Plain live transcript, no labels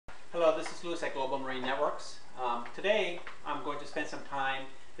Hello, this is Louis at Global Marine Networks. Today I'm going to spend some time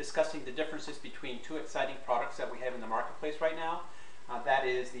discussing the differences between two exciting products that we have in the marketplace right now. That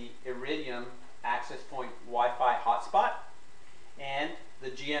is the Iridium AxcessPoint WiFi Hotspot and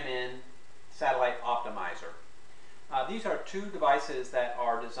the GMN Satellite Optimizer. These are two devices that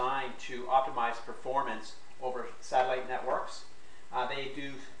are designed to optimize performance over satellite networks. They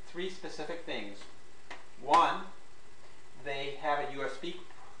do three specific things. One, they have a USB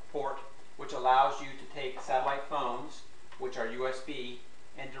port which allows you to take satellite phones, which are USB,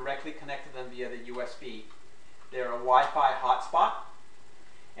 and directly connect to them via the USB. They're a Wi-Fi hotspot,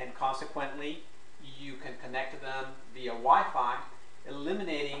 and consequently you can connect to them via Wi-Fi,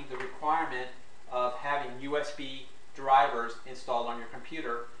 eliminating the requirement of having USB drivers installed on your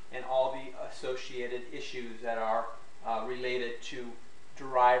computer and all the associated issues that are related to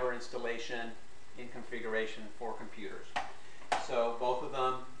driver installation in configuration for computers. So both of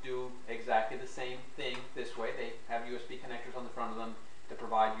them do exactly the same thing this way. They have USB connectors on the front of them to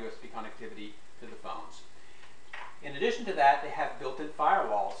provide USB connectivity to the phones. In addition to that, they have built-in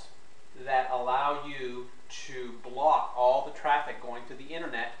firewalls that allow you to block all the traffic going to the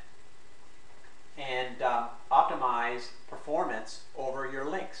internet and optimize performance over your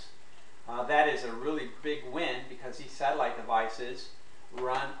links. That is a really big win because these satellite devices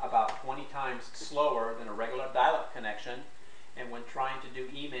run about 20 times slower than a regular dial-up connection, and when trying to do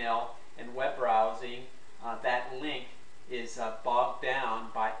email and web browsing, that link is bogged down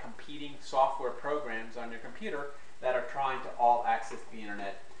by competing software programs on your computer that are trying to all access the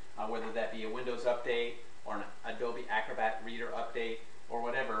internet, whether that be a Windows update or an Adobe Acrobat Reader update or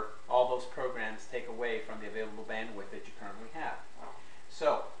whatever. All those programs take away from the available bandwidth that you currently have.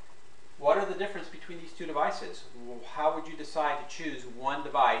 So, what are the differences between these two devices? How would you decide to choose one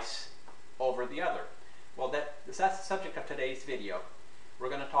device over the other? Well, that's the subject of today's video. We're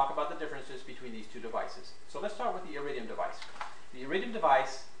going to talk about the differences between these two devices. So let's start with the Iridium device. The Iridium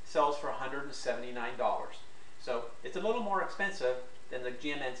device sells for $179. So it's a little more expensive than the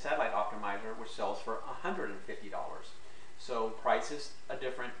GMN Satellite Optimizer, which sells for $150. So price is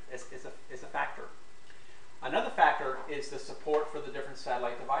a factor. Another factor is the support for the different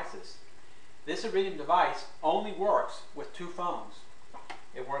satellite devices. This Iridium device only works with two phones.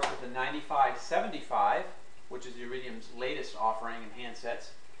 It works with the 9575, which is Iridium's latest offering in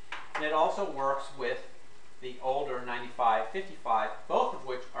handsets, and it also works with the older 9555, both of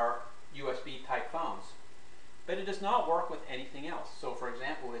which are USB type phones. But it does not work with anything else. So for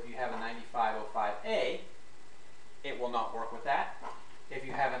example, if you have a 9505A, it will not work with that. If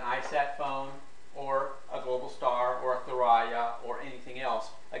you have an IsatPhone or a Globalstar or a Thuraya or anything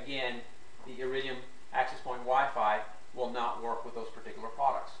else, again, the Iridium AxcessPoint Wi-Fi will not work with those particular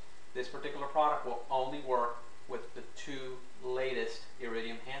products. This particular product will only work with the two latest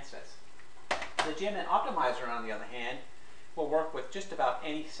Iridium handsets. The GMN Optimizer, on the other hand, will work with just about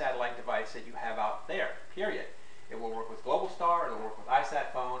any satellite device that you have out there, period. It will work with Globalstar, it will work with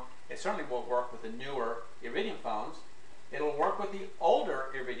IsatPhone, it certainly will work with the newer Iridium phones. It will work with the older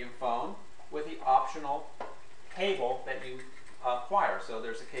Iridium phone with the optional cable that you acquire. So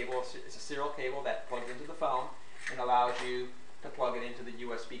there's a cable, it's a serial cable that plugs into the phone and allows you to plug it into the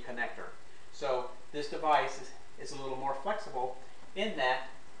USB connector. So this device is a little more flexible in that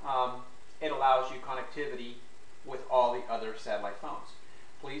it allows you connectivity with all the other satellite phones.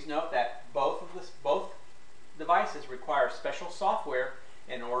 Please note that both devices require special software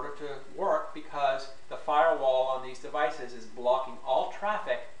in order to work because the firewall on these devices is blocking all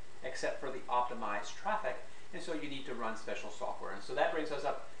traffic except for the optimized traffic, and so you need to run special software. And so that brings us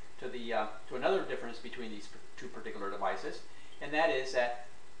up to to another difference between these two particular devices, and that is that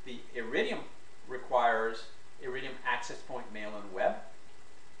the Iridium requires Iridium AxcessPoint Mail and Web,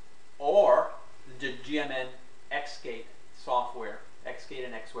 or the GMN XGate software, XGate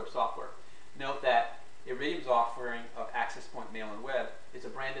and XWeb software. Note that Iridium's offering of AxcessPoint Mail and Web is a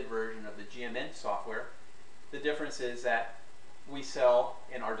branded version of the GMN software. The difference is that we sell,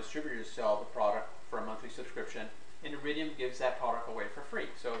 and our distributors sell, the product for a monthly subscription, and Iridium gives that product away for free.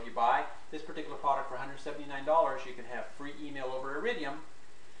 So if you buy this particular product for $179, you can have free email over Iridium,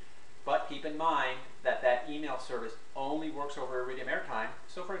 but keep in mind that that email service only works over Iridium airtime.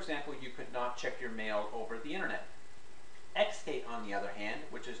 So for example, you could not check your mail over the internet. XGate, on the other hand,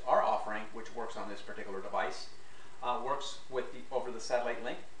 which is our offering, which works on this particular device, works with over the satellite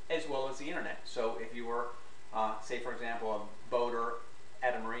link as well as the internet. So if you were, say for example, a boater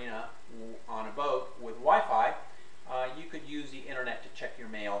at a marina on a boat with Wi-Fi, you could use the internet to check your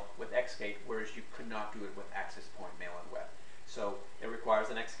mail with XGate, whereas you could not do it with AxcessPoint Mail and Web. So it requires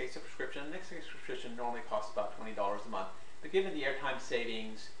an XGate subscription. An XGate subscription normally costs about $20 a month, but given the airtime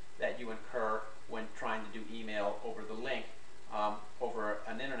savings that you incur when trying to do email over the link over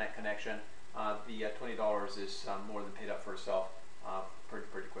an internet connection. The $20 is more than paid up for itself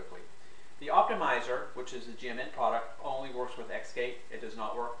pretty quickly. The Optimizer, which is a GMN product, only works with Xgate. It does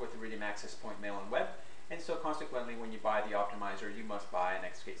not work with Iridium AxcessPoint Mail and Web, and so consequently when you buy the Optimizer you must buy an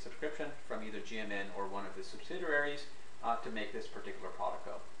Xgate subscription from either GMN or one of the subsidiaries to make this particular product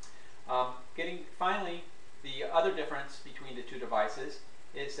go. Finally, the other difference between the two devices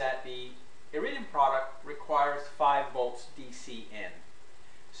is that the Iridium product requires 5 volts DC in.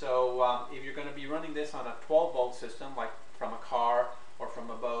 So if you're going to be running this on a 12 volt system, like from a car or from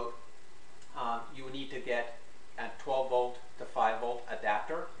a boat, you would need to get a 12 volt to 5 volt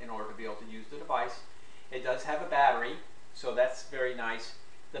adapter in order to be able to use the device. It does have a battery, so that's very nice.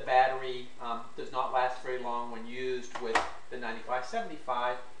 The battery does not last very long when used with the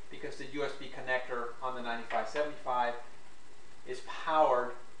 9575 because the USB connector on the 9575 is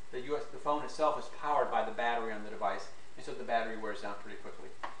powered, the phone itself is powered by the battery on the device, and so the battery wears down pretty quickly.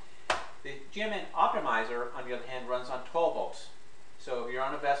 The GMN Optimizer, on the other hand, runs on 12 volts. So if you're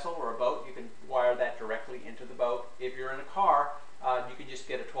on a vessel or a boat, you can wire that directly into the boat. If you're in a car, you can just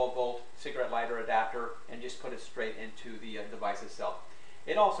get a 12 volt cigarette lighter adapter and just put it straight into the device itself.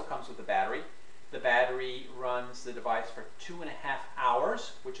 It also comes with a battery. The battery runs the device for 2.5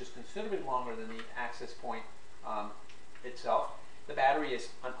 hours, which is considerably longer than the AxcessPoint itself. The battery is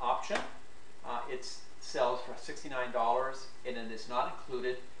an option. It sells for $69 and it is not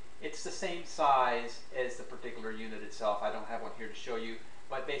included. It's the same size as the particular unit itself. I don't have one here to show you,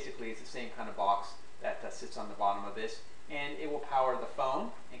 but basically it's the same kind of box that sits on the bottom of this, and it will power the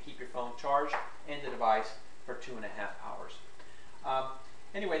phone and keep your phone charged and the device for 2.5 hours.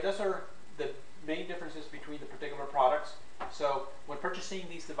 Anyway, those are the main differences between the particular products. So when purchasing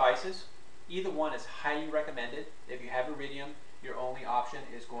these devices, either one is highly recommended. If you have Iridium, your only option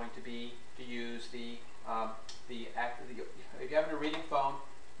is going to be to use if you have an Iridium phone,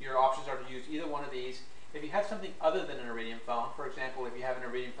 your options are to use either one of these. If you have something other than an Iridium phone, for example, if you have an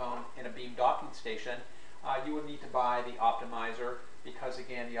Iridium phone in a beam docking station, you would need to buy the Optimizer because,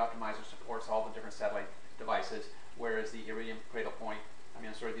 again, the Optimizer supports all the different satellite devices, whereas the Iridium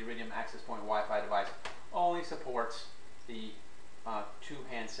the Iridium AxcessPoint Wi-Fi device only supports the 2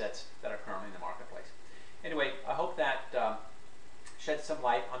 handsets that are currently in the marketplace. Anyway, I hope that sheds some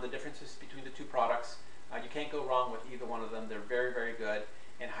light on the differences between the two products. You can't go wrong with either one of them. They're very, very good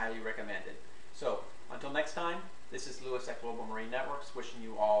and highly recommended. So until next time, this is Lewis at Global Marine Networks wishing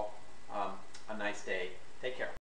you all a nice day. Take care.